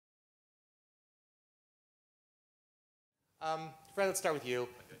Fred, let's start with you.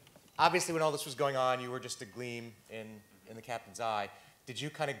 Obviously, when all this was going on, you were just a gleam in the captain's eye. Did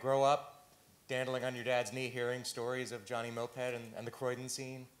you kind of grow up dandling on your dad's knee, hearing stories of Johnny Moped and the Croydon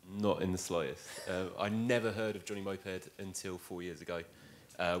scene? Not in the slightest. I never heard of Johnny Moped until 4 years ago,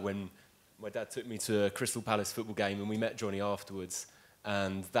 when my dad took me to a Crystal Palace football game and we met Johnny afterwards,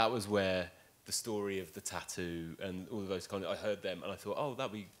 and that was where the story of the tattoo and all of those I heard them and I thought, oh,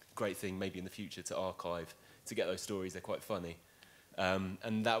 that'd be a great thing maybe in the future to archive, to get those stories. They're quite funny.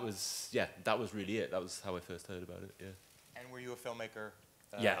 And that was really it. That was how I first heard about it, yeah. And were you a filmmaker?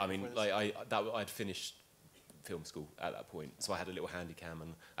 Yeah, I mean, I'd finished film school at that point, so I had a little handy cam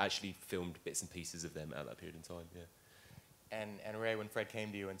and I actually filmed bits and pieces of them at that period in time, yeah. And Ray, when Fred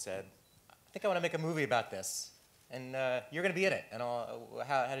came to you and said, I think I want to make a movie about this, and you're going to be in it, and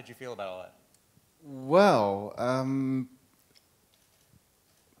how did you feel about all that? Well,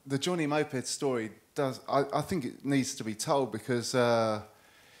 the Johnny Moped story I think it needs to be told because,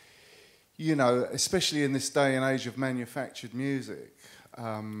 you know, especially in this day and age of manufactured music,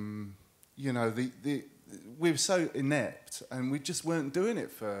 you know, we were so inept and we just weren't doing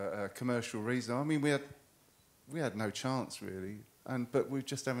it for commercial reasons. I mean, we had no chance really, but we were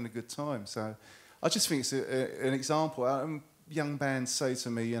just having a good time. So I just think it's an example. Young bands say to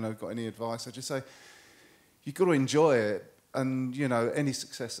me, you know, got any advice? I just say, you've got to enjoy it, and you know, any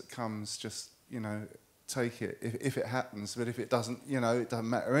success that comes, just, you know, take it if it happens. But if it doesn't, you know, it doesn't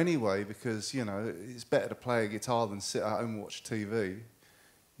matter anyway, because, you know, it's better to play a guitar than sit at home and watch TV,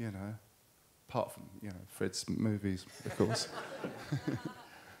 you know, apart from, you know, Fred's movies, of course.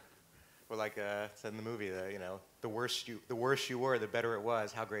 Well, like said in the movie, you know, the worse you were, the better it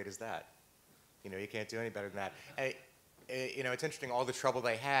was. How great is that? You know, you can't do any better than that. And, you know, it's interesting, all the trouble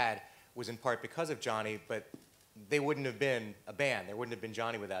they had was in part because of Johnny, but they wouldn't have been a band. There wouldn't have been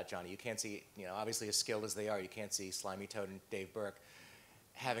Johnny without Johnny. You can't see, you know, obviously as skilled as they are, you can't see Slimy Toad and Dave Burke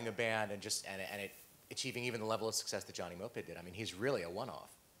having a band and it achieving even the level of success that Johnny Moped did. I mean, he's really a one-off.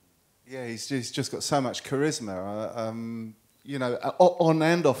 Yeah, he's just got so much charisma, you know, on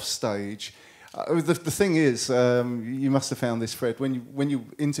and off stage. The thing is, you must have found this, Fred, when you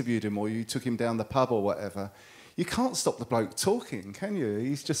interviewed him or you took him down the pub or whatever, you can't stop the bloke talking, can you?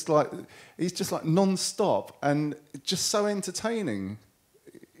 He's just like non-stop and just so entertaining.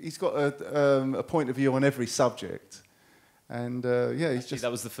 He's got a point of view on every subject, and yeah, he's just.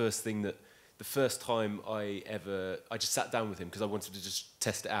 That was the first time I just sat down with him because I wanted to just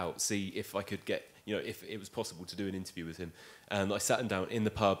test it out, see if I could get, you know, if it was possible to do an interview with him. And I sat him down in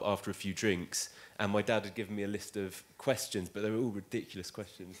the pub after a few drinks, and my dad had given me a list of questions, but they were all ridiculous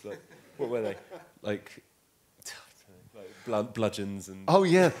questions. Like, what were they? Like bludgeons and... Oh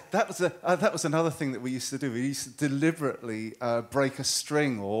yeah, that was another thing that we used to do. We used to deliberately break a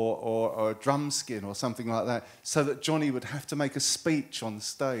string or a drum skin or something like that, so that Johnny would have to make a speech on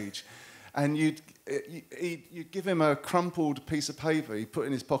stage. And you'd give him a crumpled piece of paper he'd put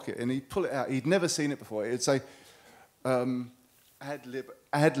in his pocket, and he'd pull it out. He'd never seen it before. It'd say, ad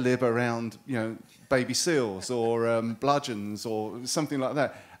lib around, you know, baby seals or bludgeons or something like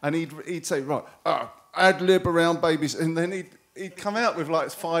that. And he'd say, right, ad lib around babies, and then he'd come out with like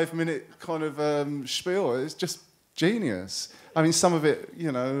 5-minute kind of spiel. It's just genius. I mean, some of it,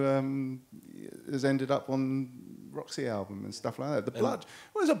 you know, has ended up on Roxy album and stuff like that.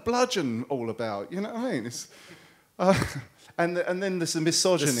 What is a bludgeon all about? You know what I mean? It's, and then there's the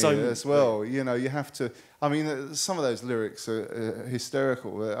misogyny as well. You know, you have to. I mean, some of those lyrics are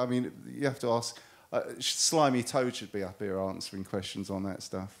hysterical. I mean, you have to ask. Slimy Toad should be up here answering questions on that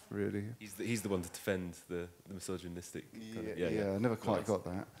stuff. Really, he's the one to defend the misogynistic. Yeah, I never quite got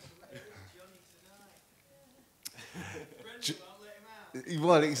that.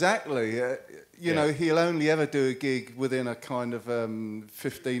 Well, exactly. You know, he'll only ever do a gig within a kind of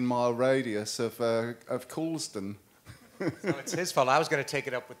 15-mile radius of Coulsdon. So it's his fault. I was going to take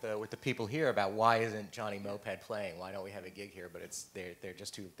it up with the people here about why isn't Johnny Moped playing? Why don't we have a gig here? But they're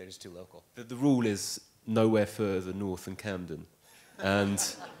just too local. The rule is nowhere further north than Camden,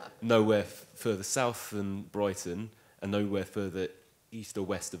 and nowhere further south than Brighton, and nowhere further east or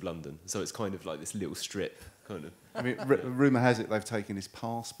west of London. So it's kind of like this little strip, kind of. I mean, rumour has it they've taken his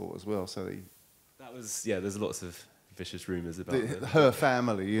passport as well. So that was There's lots of vicious rumours about her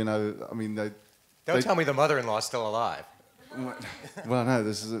family. You know, I mean, Don't tell me the mother-in-law's still alive. Well, no,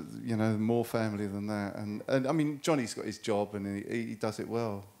 there's you know, more family than that, and I mean, Johnny's got his job and he does it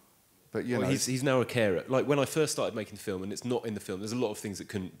well. But you know, he's now a carer. Like when I first started making the film, and it's not in the film. There's a lot of things that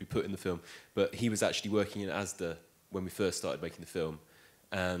couldn't be put in the film, but he was actually working in Asda when we first started making the film,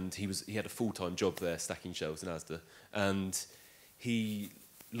 and he had a full-time job there stacking shelves in Asda, and he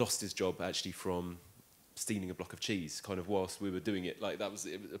lost his job actually from stealing a block of cheese, kind of whilst we were doing it. Like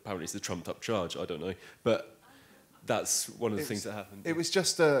apparently it's the trumped up charge. I don't know, but that's one of the things that happened. It was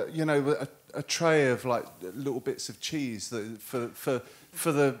just a tray of like little bits of cheese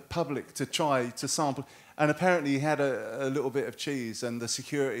for the public to try to sample. And apparently he had a little bit of cheese, and the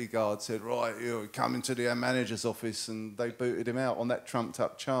security guard said, right, you come into the manager's office, and they booted him out on that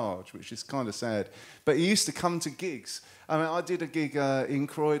trumped-up charge, which is kind of sad. But he used to come to gigs. I mean, I did a gig in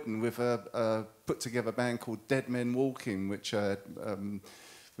Croydon with a put-together band called Dead Men Walking, which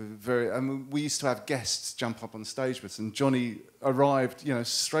we used to have guests jump up on stage with us, and Johnny arrived,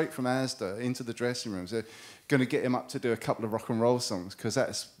 straight from Asda into the dressing room. So, going to get him up to do a couple of rock and roll songs because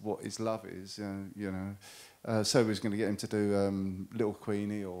that's what his love is, so we was going to get him to do Little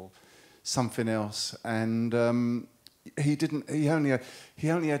Queenie or something else, and he didn't. He only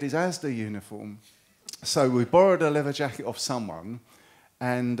had his Asda uniform, so we borrowed a leather jacket off someone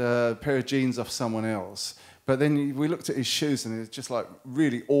and a pair of jeans off someone else. But then we looked at his shoes, and it was just like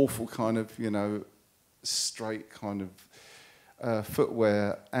really awful kind of straight kind of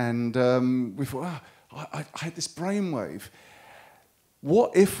footwear, and we thought, I had this brainwave.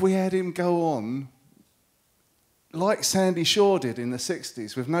 What if we had him go on like Sandy Shaw did in the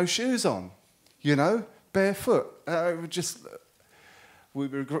 60s with no shoes on, barefoot? We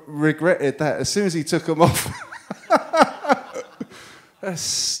regretted that as soon as he took them off. It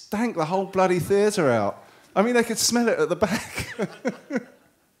stank the whole bloody theatre out. I mean, they could smell it at the back. Very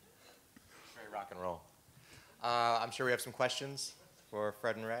rock and roll. I'm sure we have some questions for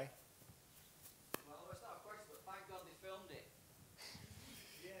Fred and Ray.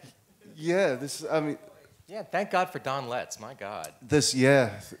 Yeah, Yeah, thank God for Don Letts, my God. There's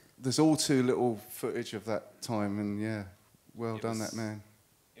all too little footage of that time, and well done, that man.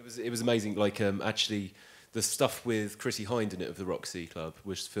 It was amazing. Like actually, the stuff with Chrissie Hind in it of the Roxy Club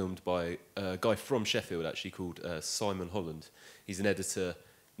was filmed by a guy from Sheffield actually called Simon Holland. He's an editor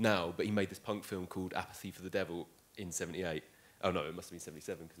now, but he made this punk film called Apathy for the Devil in '78. Oh no, it must have been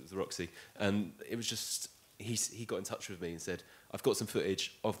 '77 because it was the Roxy, and it was just. He got in touch with me and said, I've got some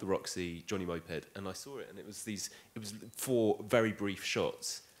footage of the Roxy Johnny Moped, and I saw it, and it was 4 very brief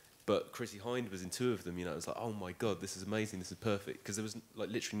shots, but Chrissie Hind was in 2 of them. It was like, oh my God, this is amazing, this is perfect, because there was like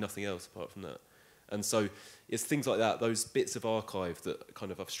literally nothing else apart from that. And so it's things like that, those bits of archive that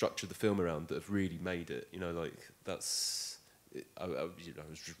kind of I've structured the film around that have really made it. I was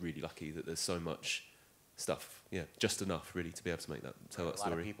just really lucky that there's so much stuff, just enough really to be able to tell that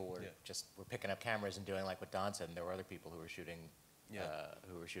story. A lot of people were picking up cameras and doing like what Don said, and there were other people who were shooting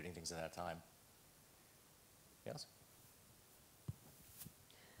things at that time. Yes.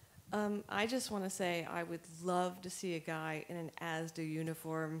 I just want to say I would love to see a guy in an Asda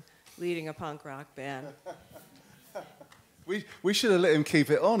uniform leading a punk rock band. We should have let him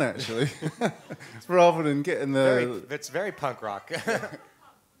keep it on actually, rather than getting the. It's very punk rock.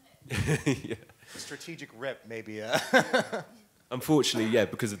 Yeah. Strategic rip, maybe. Unfortunately,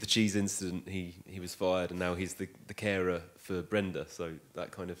 because of the cheese incident, he was fired, and now he's the carer for Brenda. So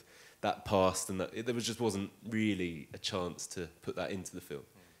that passed, and there just wasn't really a chance to put that into the film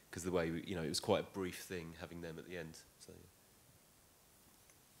because the way it was quite a brief thing having them at the end. So.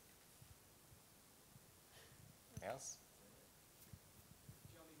 Else?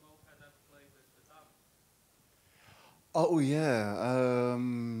 Oh yeah,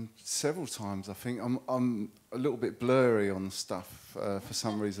 several times I think. I'm a little bit blurry on stuff for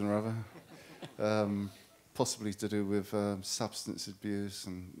some reason or other, possibly to do with substance abuse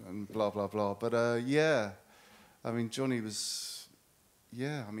and blah blah blah. But I mean Johnny was,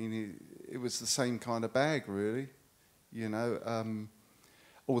 it was the same kind of bag really,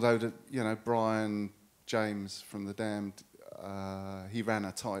 Although Brian James from The Damned, he ran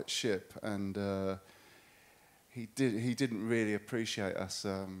a tight ship and. He didn't really appreciate us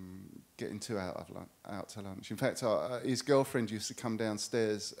getting too out to lunch. In fact, his girlfriend used to come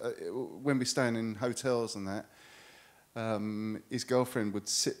downstairs when we staying in hotels and that. His girlfriend would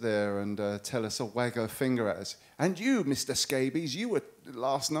sit there and tell us, or wag her finger at us. And you, Mr. Scabies, you were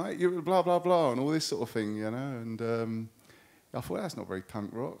last night. You were blah blah blah, and all this sort of thing, And I thought that's not very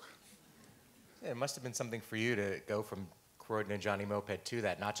punk rock. Yeah, it must have been something for you to go from Croydon and Johnny Moped to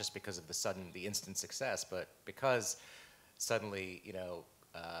that, not just because of the instant success, but because suddenly,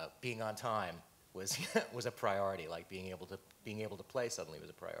 being on time was was a priority. Like being able to play suddenly was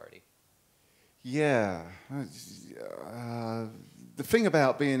a priority. Yeah, the thing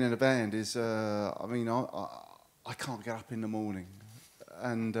about being in a band is, I can't get up in the morning,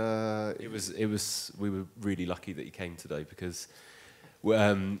 and it was. We were really lucky that he came today because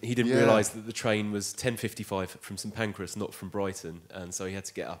He didn't Yeah. realise that the train was 10:55 from St Pancras, not from Brighton, and so he had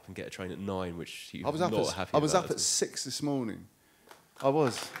to get up and get a train at 9, which he was not happy I was about up at at all. 6 this morning. I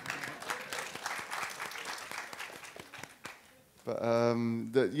was. But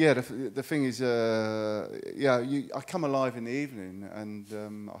the thing is, I come alive in the evening, and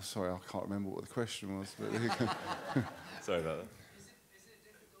sorry, I can't remember what the question was. But Sorry about that. Is it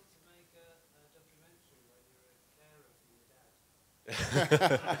difficult to make a documentary when you're a carer for your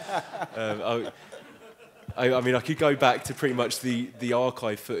dad? I mean, I could go back to pretty much the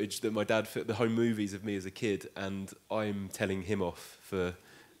archive footage that my dad, the home movies of me as a kid, and I'm telling him off for,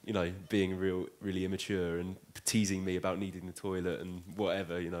 you know, being really immature and teasing me about needing the toilet and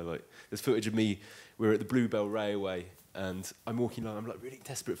whatever, you know, like there's footage of me, we're at the Bluebell Railway and I'm walking along, I'm like really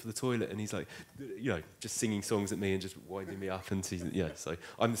desperate for the toilet and he's like, you know, just singing songs at me and just winding me up and so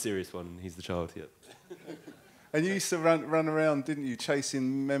I'm the serious one and he's the child, yeah. And you used to run around, didn't you,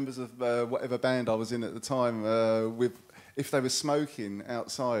 chasing members of whatever band I was in at the time with, if they were smoking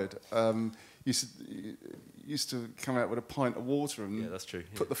outside, used to come out with a pint of water and that's true,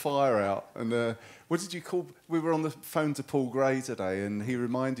 put the fire out. And what did you call? We were on the phone to Paul Gray today, and he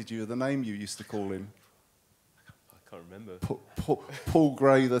reminded you of the name you used to call him. I can't remember. Paul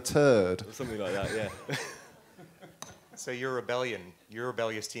Gray the Turd. Or something like that, yeah. So your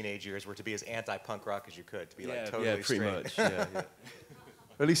rebellious teenage years were to be as anti-punk rock as you could, to be like totally pretty straight. much. Yeah.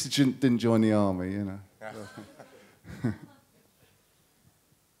 At least he didn't join the army, you know.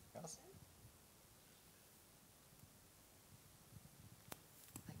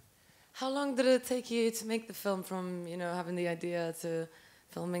 How long did it take you to make the film from, you know, having the idea to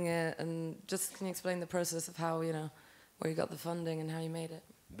filming it? And just can you explain the process of how, you know, where you got the funding and how you made it?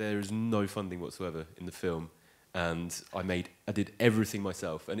 There is no funding whatsoever in the film, and I did everything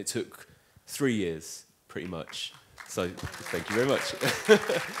myself, and it took 3 years, pretty much. So thank you very much.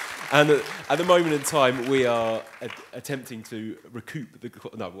 And at the moment in time, we are attempting to recoup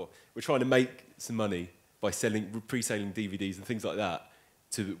we're trying to make some money by pre-selling DVDs and things like that.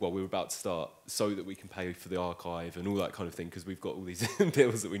 We're about to start, so that we can pay for the archive and all that kind of thing, because we've got all these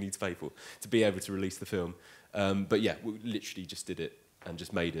bills that we need to pay for to be able to release the film. But yeah, we literally just did it and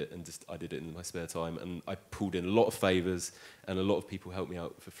just made it, and I did it in my spare time, and I pulled in a lot of favours, and a lot of people helped me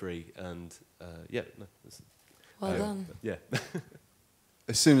out for free, and Well done. Yeah.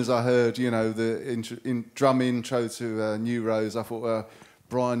 As soon as I heard, you know, the drum intro to New Rose, I thought,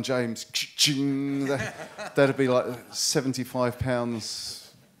 Brian James, that'd be like £75,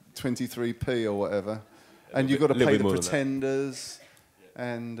 23p or whatever. And you've got to pay the Pretenders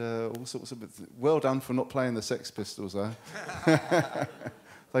and all sorts of... Well done for not playing the Sex Pistols, though.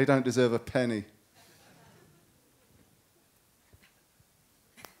 They don't deserve a penny.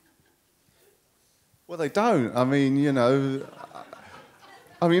 Well, they don't. I mean, you know...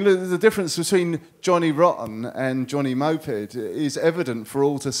 I mean, the difference between Johnny Rotten and Johnny Moped is evident for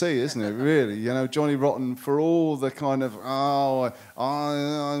all to see, isn't it, really? You know, Johnny Rotten, for all the kind of,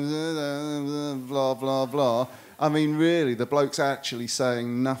 blah, blah, blah. I mean, really, the bloke's actually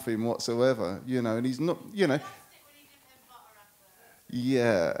saying nothing whatsoever, you know, and he's not, you know.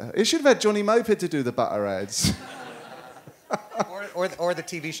 Yeah. It should have had Johnny Moped to do the butter ads. or the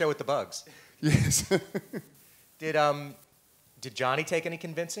TV show with the bugs. Yes. Did Johnny take any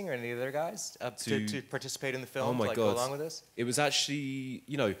convincing, or any of the other guys, to participate in the film? Oh my to God. Go along with this? It was actually,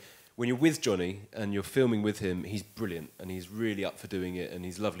 you know, when you're with Johnny and you're filming with him, he's brilliant and he's really up for doing it, and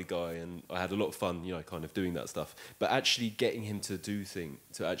he's a lovely guy, and I had a lot of fun, you know, kind of doing that stuff. But actually getting him to to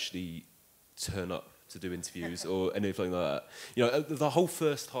actually turn up to do interviews or anything like that, you know, the whole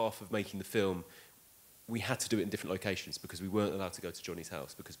first half of making the film, we had to do it in different locations because we weren't allowed to go to Johnny's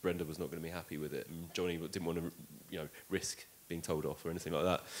house because Brenda was not going to be happy with it, and Johnny didn't want to, you know, risk being told off or anything like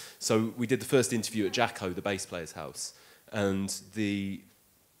that. So we did the first interview at Jacko, the bass player's house, and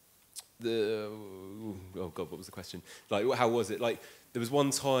oh God, what was the question? Like, how was it? Like, there was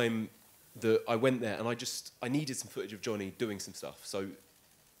one time that I went there and I needed some footage of Johnny doing some stuff. So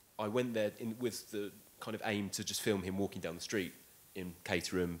I went there with the kind of aim to just film him walking down the street in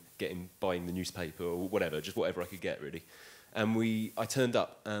Caterham, buying the newspaper or whatever, just whatever I could get really. And I turned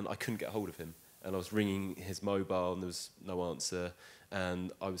up and I couldn't get hold of him. And I was ringing his mobile and there was no answer.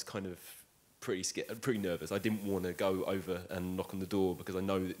 And I was kind of pretty scared, pretty nervous. I didn't want to go over and knock on the door because I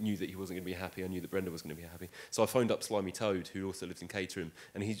knew that he wasn't going to be happy. I knew that Brenda was going to be happy. So I phoned up Slimy Toad, who also lives in Caterham,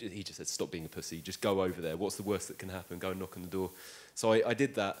 and he just said, "Stop being a pussy. Just go over there. What's the worst that can happen? Go and knock on the door." So I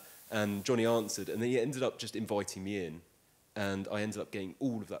did that, and Johnny answered, and then he ended up just inviting me in. And I ended up getting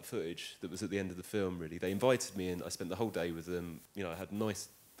all of that footage that was at the end of the film, really. They invited me in. I spent the whole day with them. You know, I had a nice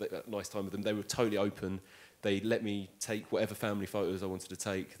time with them. They were totally open. they let me take whatever family photos I wanted to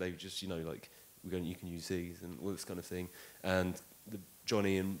take. They just, you know, like, you can use these and all this kind of thing. And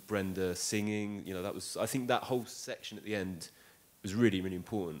Johnny and Brenda singing, you know, that was, I think that whole section at the end was really, really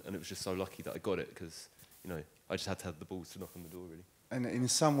important. And it was just so lucky that I got it because, you know, I just had to have the balls to knock on the door, really. And in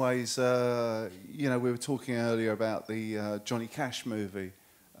some ways, you know, we were talking earlier about the Johnny Cash movie,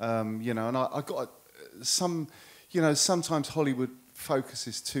 you know, and I got some, you know, sometimes Hollywood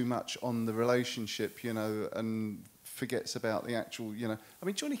focuses too much on the relationship, you know, and forgets about the actual, you know. I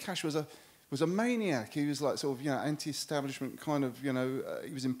mean, Johnny Cash was a maniac. He was like sort of, you know, anti-establishment kind of, you know,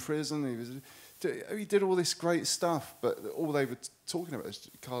 he was in prison. He did all this great stuff, but all they were talking about was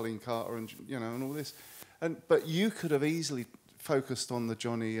Carleen Carter and, you know, and all this. But you could have easily focused on the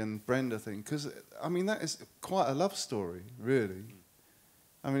Johnny and Brenda thing, because, I mean, that is quite a love story, really.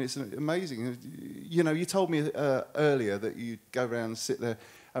 I mean, it's amazing. You know, you told me earlier that you'd go around and sit there.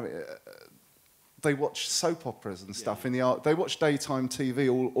 I mean, they watch soap operas and stuff in the art. They watch daytime TV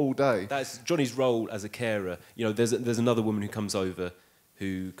all day. That's Johnny's role as a carer. You know, there's another woman who comes over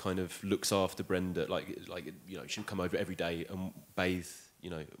who kind of looks after Brenda. Like you know, she'll come over every day and bathe,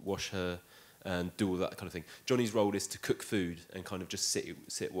 you know, wash her and do all that kind of thing. Johnny's role is to cook food and kind of just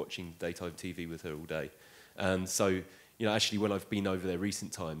sit watching daytime TV with her all day. And so, you know, actually, when I've been over there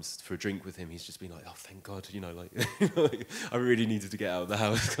recent times for a drink with him, he's just been like, "Oh, thank God," you know, like I really needed to get out of the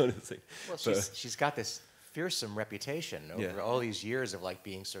house, kind of thing. Well, she's got this fearsome reputation over all these years of like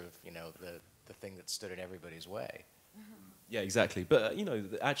being sort of, you know, the thing that stood in everybody's way. Yeah, exactly. But you know,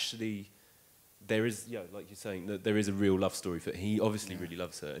 actually, there is, yeah, like you're saying, that there is a real love story for it. He obviously really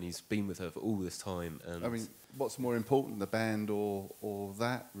loves her, and he's been with her for all this time. And I mean, what's more important, the band or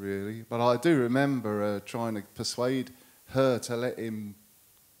that, really? But I do remember trying to persuade her to let him,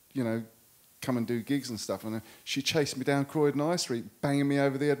 you know, come and do gigs and stuff. And she chased me down Croydon High Street, banging me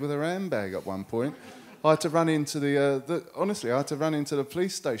over the head with her handbag at one point. I had to run into honestly, I had to run into the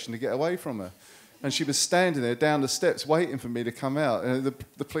police station to get away from her. And she was standing there down the steps waiting for me to come out. And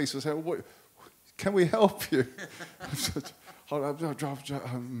the police was saying, "What? Can we help you?" I'm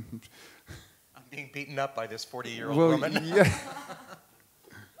being beaten up by this 40-year-old well, woman. Yeah. I think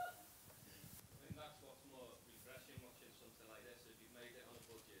that's what's more refreshing watching something like this. If you've made it on a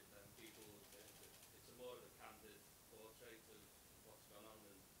budget, then people, it's a more of a candid portrait of what's gone on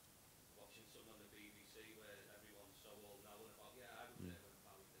than watching something on the BBC where everyone's so all knowing about, yeah, I was there when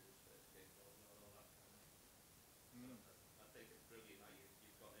Pally did his first gig, and all that kind of. I think it's brilliant that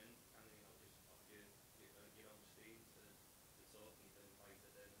you've gone in and, you know, just off your own steam to talk and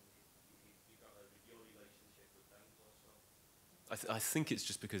invited in, and you got your relationship with them also. I think it's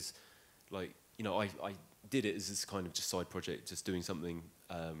just because, like, you know, I did it as this kind of just side project, just doing something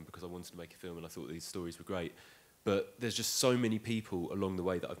because I wanted to make a film and I thought these stories were great. But there's just so many people along the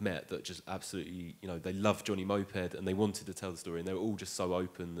way that I've met that just absolutely, you know, they love Johnny Moped and they wanted to tell the story, and they were all just so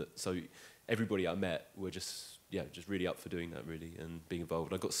open that, so everybody I met were just, yeah, just really up for doing that, really, and being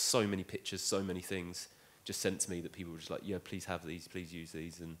involved. I got so many pictures, so many things just sent to me that people were just like, yeah, please have these, please use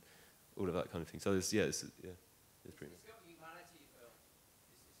these, and all of that kind of thing. So there's, it's pretty much. It's got humanity, Phil.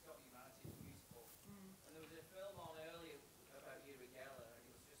 It's got humanity. It's beautiful. And there was a film on earlier about Yuri Geller, and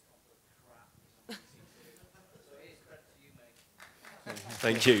it was just complete crap. So here's credit to you, mate.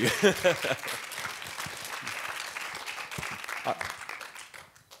 Thank you.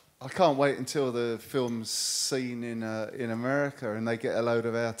 I can't wait until the film's seen in America and they get a load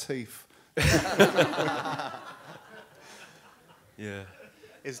of our teeth. Yeah.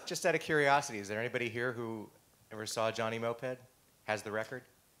 Just out of curiosity, is there anybody here who ever saw Johnny Moped? Has the record?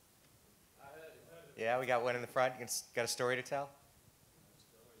 I heard it. Yeah, we got one in the front. You got a story to tell?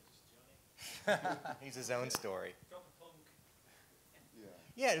 He's his own story.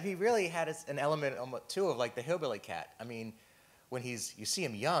 Yeah, he really had an element too of like the hillbilly cat. I mean, when you see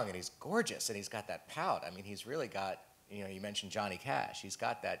him young and he's gorgeous and he's got that pout. I mean, he's really got, you know, you mentioned Johnny Cash. He's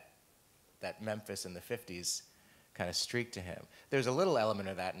got that Memphis in the 50s kind of streak to him. There's a little element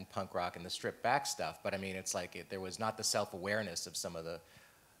of that in punk rock and the stripped back stuff, but I mean, it's like there was not the self-awareness of some of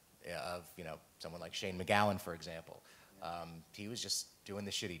you know, someone like Shane MacGowan, for example. He was just doing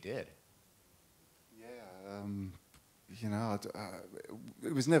the shit he did. Yeah, you know,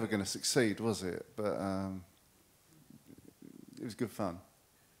 it was never going to succeed, was it? But it was good fun.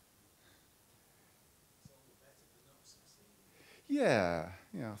 Yeah,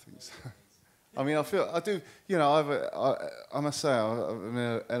 I think so. I mean, I do, you know, I must say, I have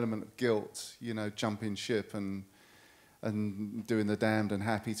an element of guilt, you know, jumping ship and doing the damned and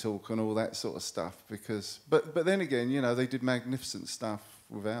happy talk and all that sort of stuff, because, but then again, you know, they did magnificent stuff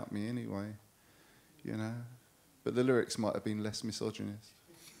without me anyway, you know, but the lyrics might have been less misogynist.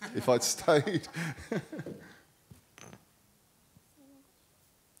 if I'd stayed.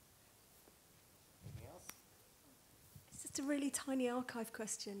 It's just a really tiny archive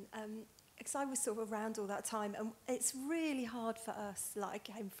question. Because I was sort of around all that time, and it's really hard for us. Like,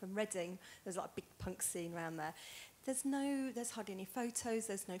 I came from Reading, there's like a big punk scene around there. There's hardly any photos,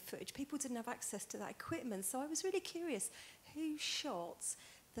 there's no footage. People didn't have access to that equipment. So I was really curious, who shot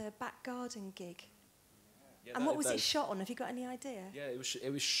the back garden gig? Yeah, And what was it shot on? Have you got any idea? Yeah,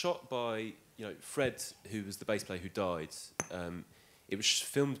 it was shot by Fred, who was the bass player who died. It was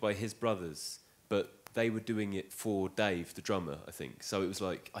filmed by his brothers, but they were doing it for Dave, the drummer, I think. So it was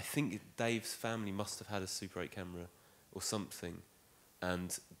like, I think Dave's family must have had a Super 8 camera or something,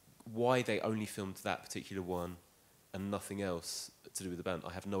 and why they only filmed that particular one and nothing else to do with the band,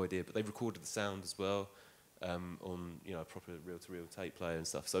 I have no idea. But they recorded the sound as well on a proper reel-to-reel tape player and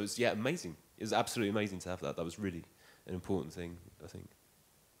stuff. So it was amazing. It was absolutely amazing to have that. That was really an important thing, I think.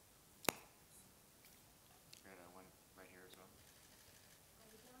 And one right here as well. I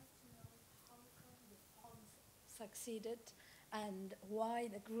would like to know how come the Pogs succeeded and why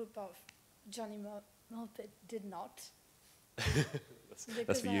the group of Johnny Moped did not.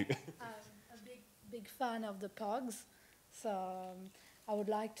 That's for you. I'm a big fan of the Pogs, so I would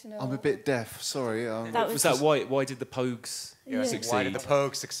like to know. I'm a bit deaf, sorry. Was that why did the Pogues succeed? Why did the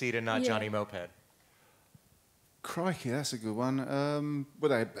Pogues succeed and not Yeah. Johnny Moped? Crikey, that's a good one.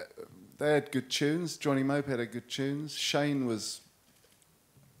 Well, they had good tunes. Johnny Moped had good tunes. Shane was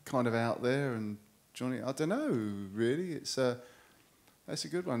kind of out there, and Johnny, I don't know, really. That's a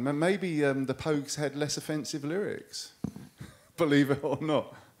good one. Maybe the Pogues had less offensive lyrics, believe it or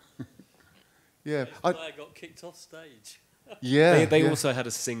not. Yeah. I got kicked off stage. Yeah. They also had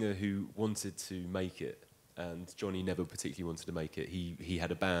a singer who wanted to make it, and Johnny never particularly wanted to make it. He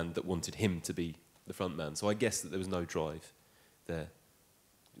had a band that wanted him to be the front man. So I guess that there was no drive there.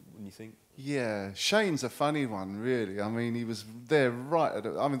 Wouldn't you think? Yeah, Shane's a funny one, really. I mean, he was there right at...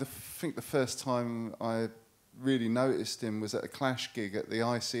 I think the first time I really noticed him was at a Clash gig at the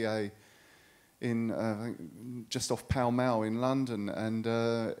ICA in I think just off Pall Mall in London, and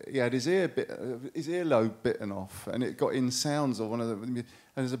he had his earlobe bitten off, and it got in sounds of one of the...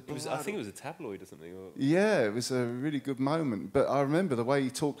 And I think it was a tabloid or something. Yeah, it was a really good moment. But I remember the way he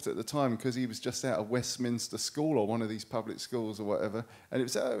talked at the time, because he was just out of Westminster School or one of these public schools or whatever. And it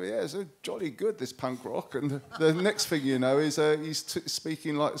was, it's a jolly good, this punk rock. And the next thing you know is he's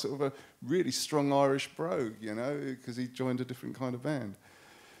speaking like sort of a really strong Irish brogue, because he joined a different kind of band.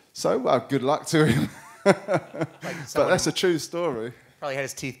 So, good luck to him. But that's a true story. Probably had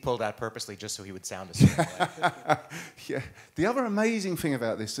his teeth pulled out purposely just so he would sound a certain way. Yeah. The other amazing thing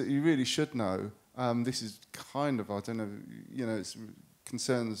about this that you really should know, this is kind of, I don't know, it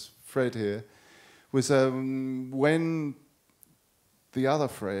concerns Fred here, was when the other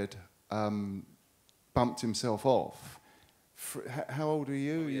Fred bumped himself off. How old are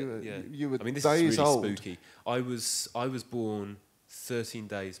you? You were this days is really old. spooky. I was born 13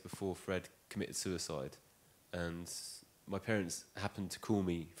 days before Fred committed suicide, and my parents happened to call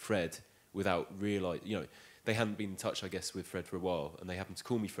me Fred without realising, they hadn't been in touch, I guess, with Fred for a while, and they happened to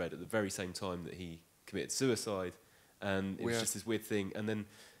call me Fred at the very same time that he committed suicide, and it was just this weird thing. And then,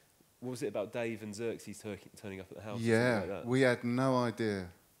 what was it about Dave and Xerxes turning up at the house? Yeah, like that? we had no idea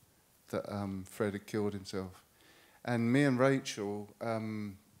that Fred had killed himself. And me and Rachel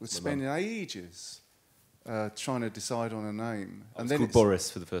were spending ages trying to decide on a name. I was called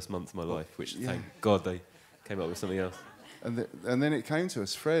Boris for the first month of my life, which, thank God, they came up with something else. And then it came to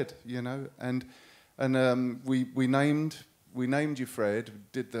us, Fred, and we named you Fred.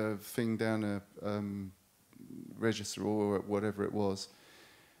 Did the thing down a register or whatever it was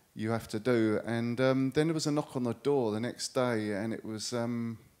you have to do, and then there was a knock on the door the next day, and it was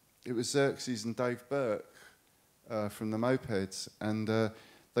Xerxes and Dave Burke from the Mopeds, and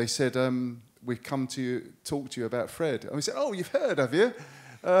they said we've come to talk to you about Fred. And we said, oh, you've heard, have you?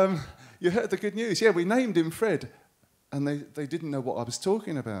 You heard the good news. Yeah, we named him Fred. And they didn't know what I was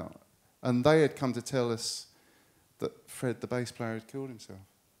talking about. And they had come to tell us that Fred, the bass player, had killed himself.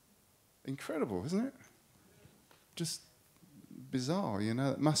 Incredible, isn't it? Just bizarre,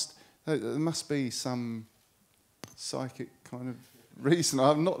 There must be some psychic kind of reason.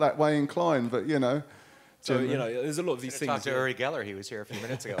 I'm not that way inclined, but, So, there's a lot of these things. Talked to Uri Geller. He was here a few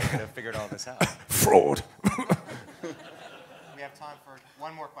minutes ago. We could have figured all this out. Fraud. We have time for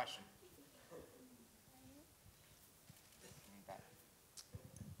one more question.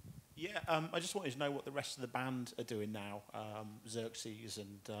 Yeah, I just wanted to know what the rest of the band are doing now, Xerxes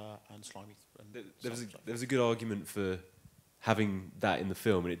and Slimy. There was a good argument for having that in the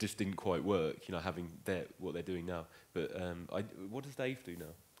film, and it just didn't quite work, having what they're doing now. But what does Dave do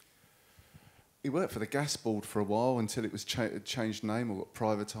now? he worked for the gas board for a while until it was changed name or got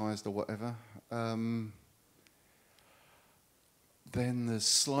privatised or whatever. Then there's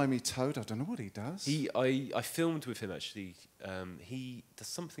Slimy Toad. I don't know what he does. I filmed with him actually. He does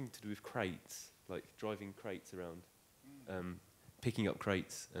something to do with crates, like driving crates around, picking up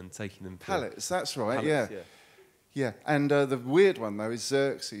crates and taking them. Pallets. That's right. Pallets, yeah. And the weird one though is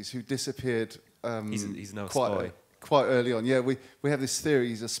Xerxes, who disappeared. He's now a quite spy. Quite early on. Yeah, we have this theory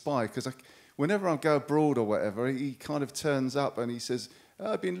he's a spy because whenever I go abroad or whatever, he kind of turns up and he says,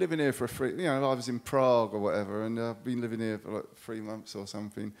 I've been living here for I was in Prague or whatever, and I've been living here for like 3 months or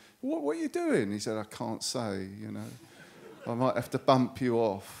something. What are you doing? He said, I can't say, I might have to bump you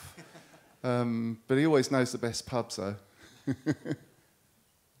off. But he always knows the best pubs, though. All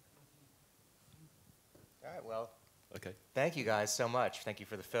right, well, okay. Thank you guys so much. Thank you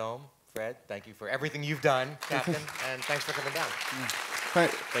for the film, Fred. Thank you for everything you've done, Captain, and thanks for coming down.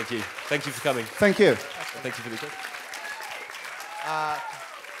 Thank you. Thank you for coming. Thank you. Thank you for the good.